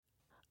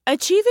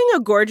Achieving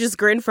a gorgeous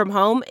grin from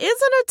home isn't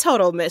a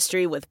total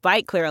mystery with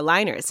Bite Clear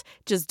aligners.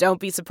 Just don't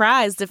be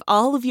surprised if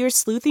all of your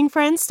sleuthing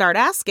friends start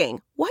asking,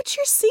 "What's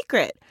your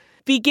secret?"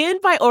 Begin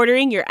by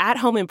ordering your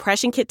at-home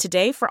impression kit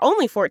today for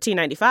only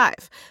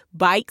 $14.95.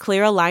 Bite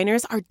Clear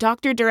aligners are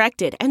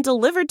doctor-directed and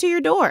delivered to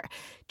your door.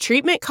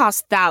 Treatment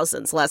costs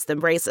thousands less than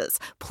braces.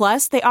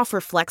 Plus, they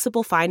offer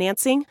flexible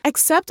financing,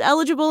 accept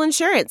eligible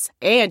insurance,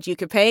 and you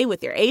can pay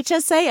with your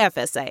HSA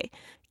FSA.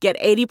 Get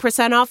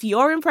 80% off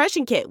your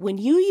impression kit when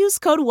you use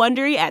code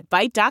WONDERY at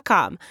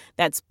Byte.com.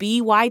 That's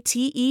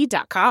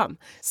BYTE.com.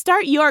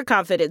 Start your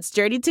confidence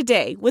journey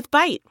today with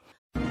Byte.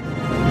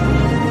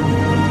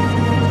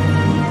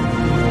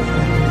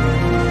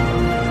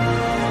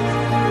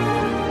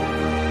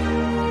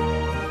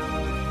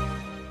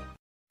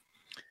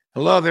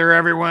 Hello there,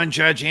 everyone.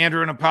 Judge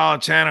Andrew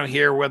Napolitano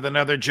here with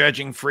another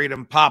Judging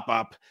Freedom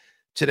pop-up.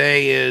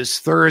 Today is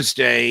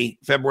Thursday,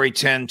 February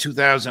 10,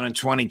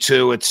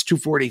 2022. It's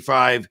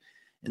 2:45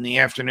 in the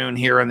afternoon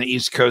here on the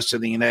East Coast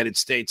of the United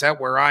States. Out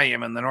where I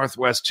am in the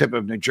northwest tip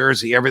of New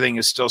Jersey, everything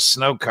is still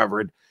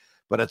snow-covered,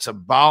 but it's a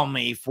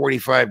balmy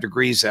 45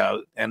 degrees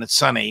out, and it's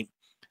sunny,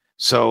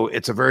 so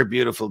it's a very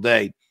beautiful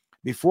day.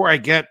 Before I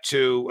get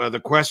to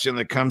the question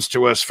that comes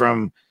to us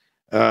from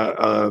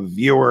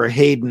viewer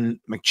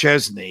Hayden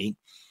McChesney,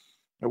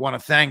 I want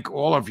to thank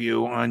all of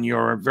you on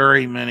your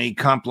very many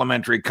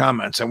complimentary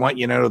comments. I want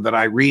you to know that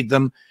I read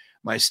them.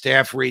 My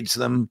staff reads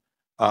them.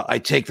 I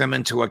take them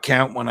into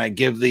account when I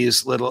give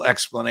these little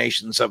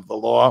explanations of the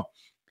law.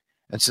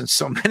 And since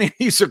so many of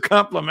these are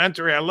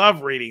complimentary, I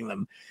love reading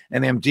them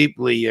and am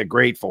deeply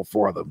grateful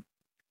for them.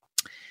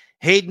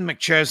 Hayden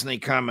McChesney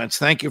comments,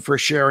 "Thank you for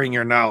sharing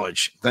your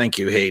knowledge." Thank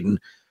you, Hayden.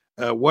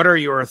 What are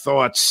your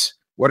thoughts?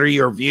 What are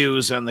your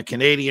views on the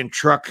Canadian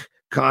truck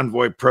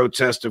convoy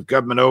protest of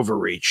government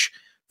overreach?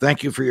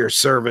 Thank you for your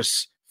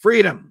service.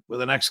 Freedom,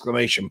 with an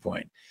exclamation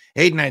point.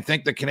 Hayden, I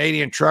think the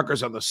Canadian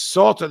truckers are the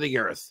salt of the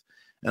earth,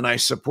 and I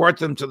support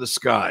them to the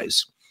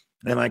skies.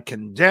 And I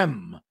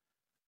condemn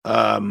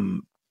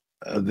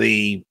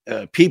the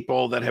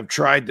people that have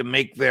tried to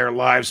make their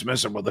lives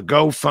miserable. The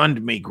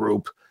GoFundMe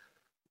group,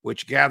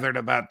 which gathered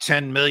about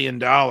 $10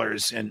 million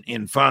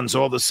in funds,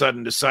 all of a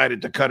sudden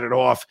decided to cut it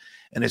off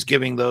and is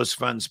giving those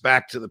funds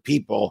back to the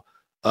people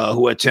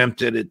who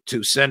attempted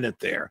to send it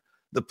there.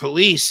 The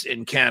police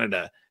in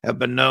Canada have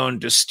been known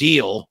to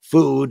steal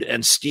food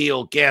and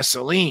steal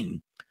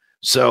gasoline.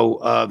 So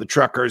the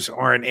truckers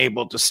aren't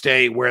able to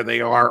stay where they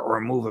are or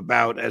move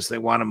about as they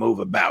want to move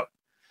about.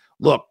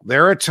 Look,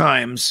 there are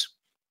times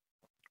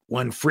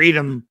when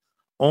freedom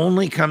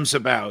only comes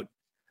about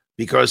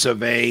because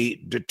of a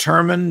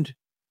determined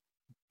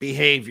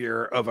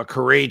behavior of a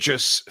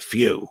courageous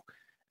few.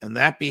 And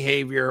that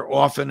behavior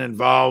often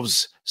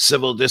involves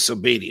civil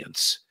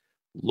disobedience.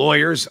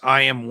 Lawyers,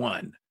 I am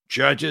one.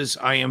 Judges,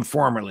 I am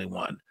formerly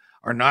one,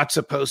 are not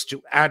supposed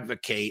to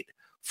advocate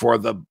for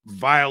the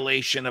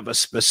violation of a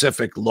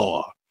specific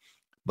law.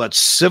 But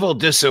civil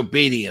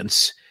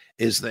disobedience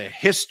is the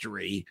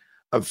history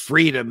of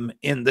freedom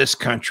in this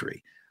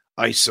country.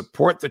 I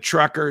support the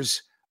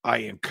truckers. I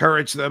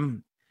encourage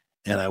them.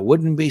 And I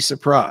wouldn't be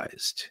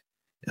surprised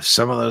if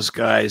some of those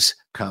guys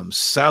come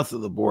south of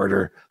the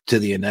border to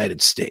the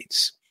United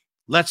States.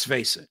 Let's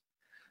face it.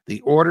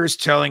 The orders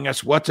telling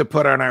us what to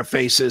put on our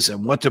faces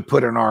and what to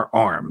put in our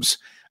arms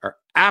are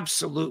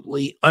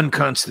absolutely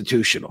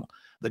unconstitutional.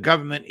 The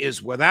government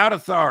is without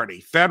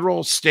authority,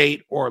 federal,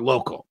 state, or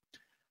local.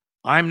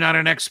 I'm not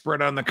an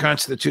expert on the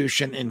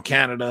Constitution in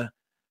Canada,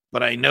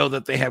 but I know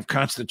that they have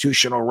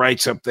constitutional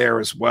rights up there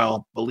as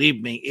well.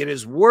 Believe me, it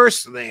is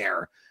worse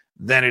there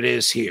than it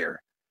is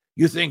here.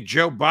 You think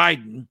Joe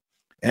Biden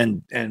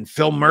and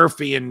Phil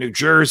Murphy in New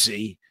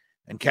Jersey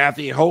and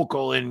Kathy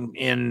Hochul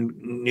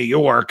in New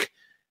York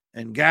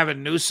and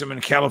Gavin Newsom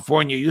in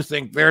California, you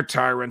think they're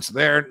tyrants.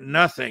 They're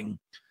nothing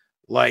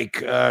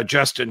like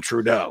Justin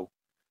Trudeau.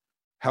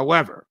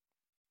 However,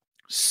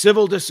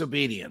 civil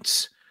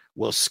disobedience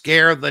will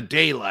scare the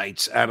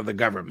daylights out of the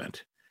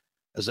government.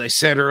 As I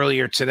said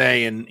earlier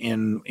today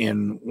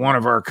in one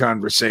of our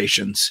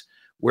conversations,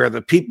 where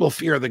the people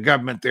fear the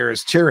government, there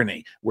is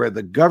tyranny. Where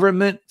the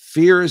government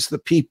fears the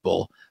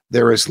people,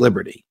 there is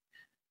liberty.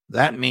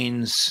 That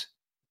means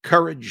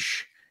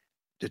courage,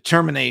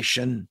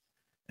 determination,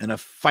 and a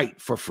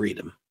fight for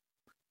freedom.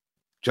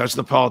 Judge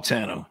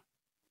Napolitano,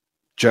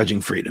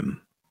 Judging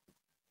Freedom.